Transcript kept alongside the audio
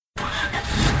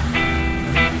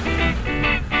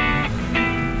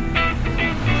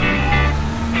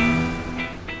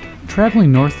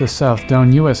Traveling north to south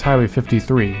down US Highway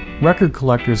 53, record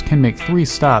collectors can make 3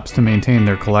 stops to maintain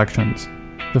their collections.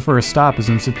 The first stop is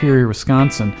in Superior,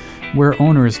 Wisconsin, where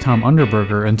owners Tom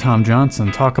Underberger and Tom Johnson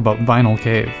talk about Vinyl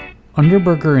Cave.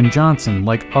 Underberger and Johnson,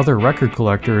 like other record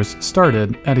collectors,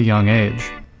 started at a young age.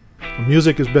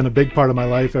 Music has been a big part of my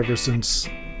life ever since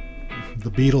the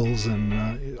Beatles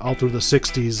and all through the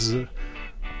 60s.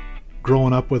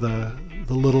 Growing up with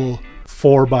the little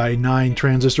 4x9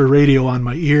 transistor radio on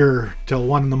my ear till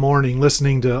 1 in the morning,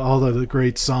 listening to all the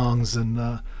great songs.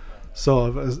 And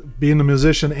so being a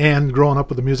musician and growing up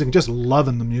with the music, just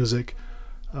loving the music,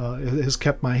 has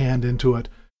kept my hand into it.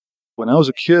 When I was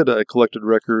a kid, I collected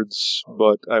records,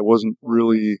 but I wasn't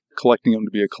really collecting them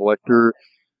to be a collector.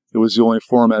 It was the only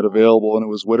format available, and it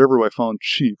was whatever I found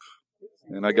cheap.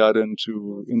 And I got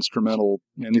into instrumental,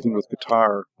 anything with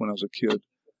guitar, when I was a kid.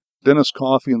 Dennis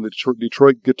Coffey and the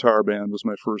Detroit Guitar Band was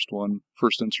my first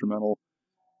instrumental.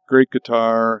 Great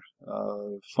guitar,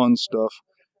 fun stuff.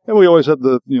 And we always had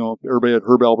everybody had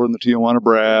Herb Alpert and the Tijuana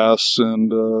Brass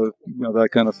and, that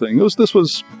kind of thing. This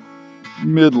was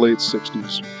mid-late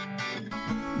 60s.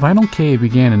 Vinyl Cave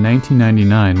began in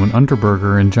 1999 when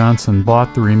Underberger and Johnson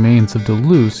bought the remains of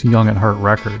Duluth's Young at Heart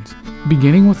Records.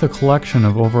 Beginning with a collection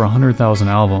of over 100,000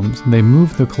 albums, they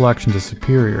moved the collection to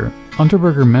Superior.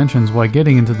 Underberger mentions why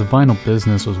getting into the vinyl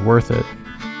business was worth it.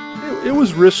 It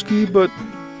was risky, but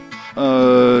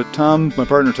my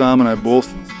partner Tom and I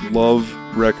both love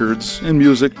records and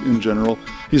music in general.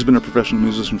 He's been a professional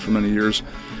musician for many years.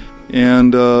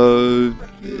 And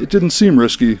it didn't seem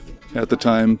risky at the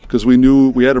time because we knew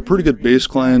we had a pretty good base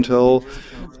clientele,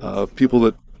 people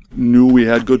that knew we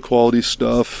had good quality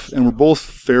stuff, and we're both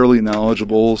fairly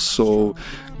knowledgeable, so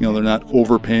they're not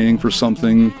overpaying for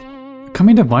something.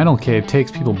 Coming to Vinyl Cave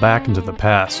takes people back into the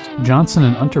past. Johnson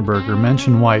and Unterberger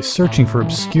mention why searching for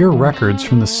obscure records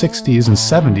from the 60s and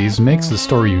 70s makes the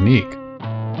store unique.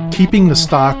 Keeping the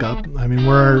stock up,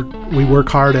 we work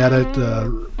hard at it.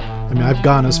 I've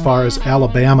gone as far as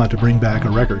Alabama to bring back a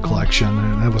record collection,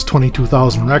 and that was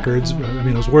 22,000 records.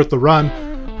 It was worth the run,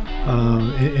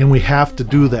 and we have to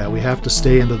do that. We have to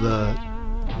stay into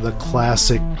the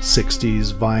classic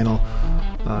 60s vinyl,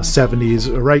 70s.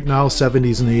 Right now,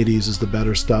 70s and 80s is the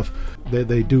better stuff.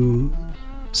 They do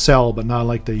sell, but not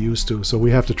like they used to, so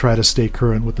we have to try to stay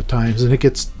current with the times, and it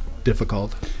gets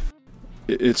difficult.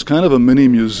 It's kind of a mini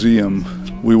museum.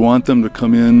 We want them to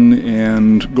come in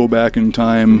and go back in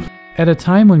time. At a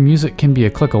time when music can be a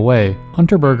click away,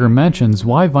 Unterberger mentions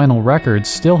why vinyl records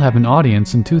still have an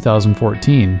audience in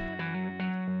 2014.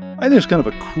 I think it's kind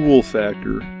of a cool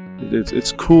factor.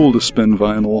 It's cool to spin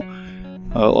vinyl.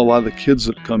 A lot of the kids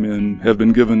that come in have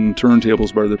been given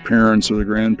turntables by their parents or their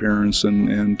grandparents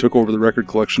and took over the record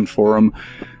collection for them.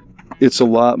 It's a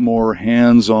lot more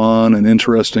hands-on and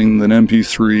interesting than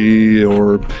MP3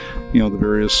 or, the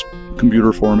various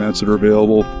computer formats that are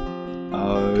available.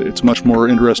 It's much more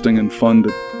interesting and fun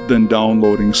than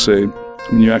downloading, say.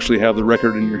 When you actually have the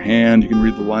record in your hand, you can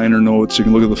read the liner notes, you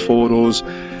can look at the photos.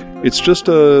 It's just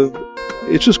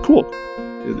cool.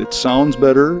 It sounds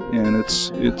better, and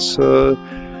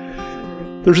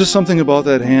there's just something about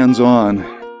that hands-on.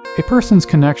 A person's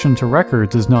connection to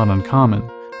records is not uncommon.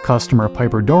 Customer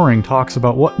Piper Doring talks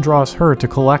about what draws her to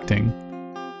collecting.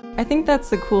 I think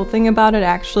that's the cool thing about it,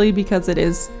 actually, because it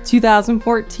is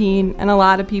 2014 and a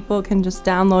lot of people can just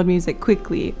download music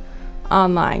quickly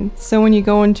online. So when you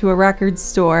go into a record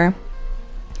store,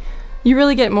 you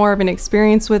really get more of an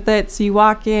experience with it. So you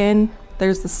walk in,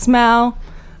 there's the smell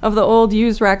of the old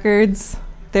used records,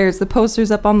 there's the posters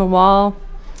up on the wall,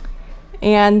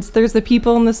 and there's the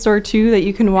people in the store too that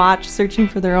you can watch searching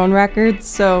for their own records.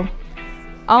 So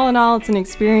all in all, it's an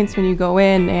experience when you go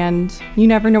in, and you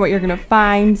never know what you're going to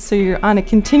find, so you're on a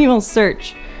continual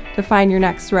search to find your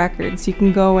next records. You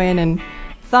can go in and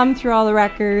thumb through all the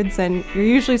records, and you're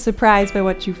usually surprised by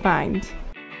what you find.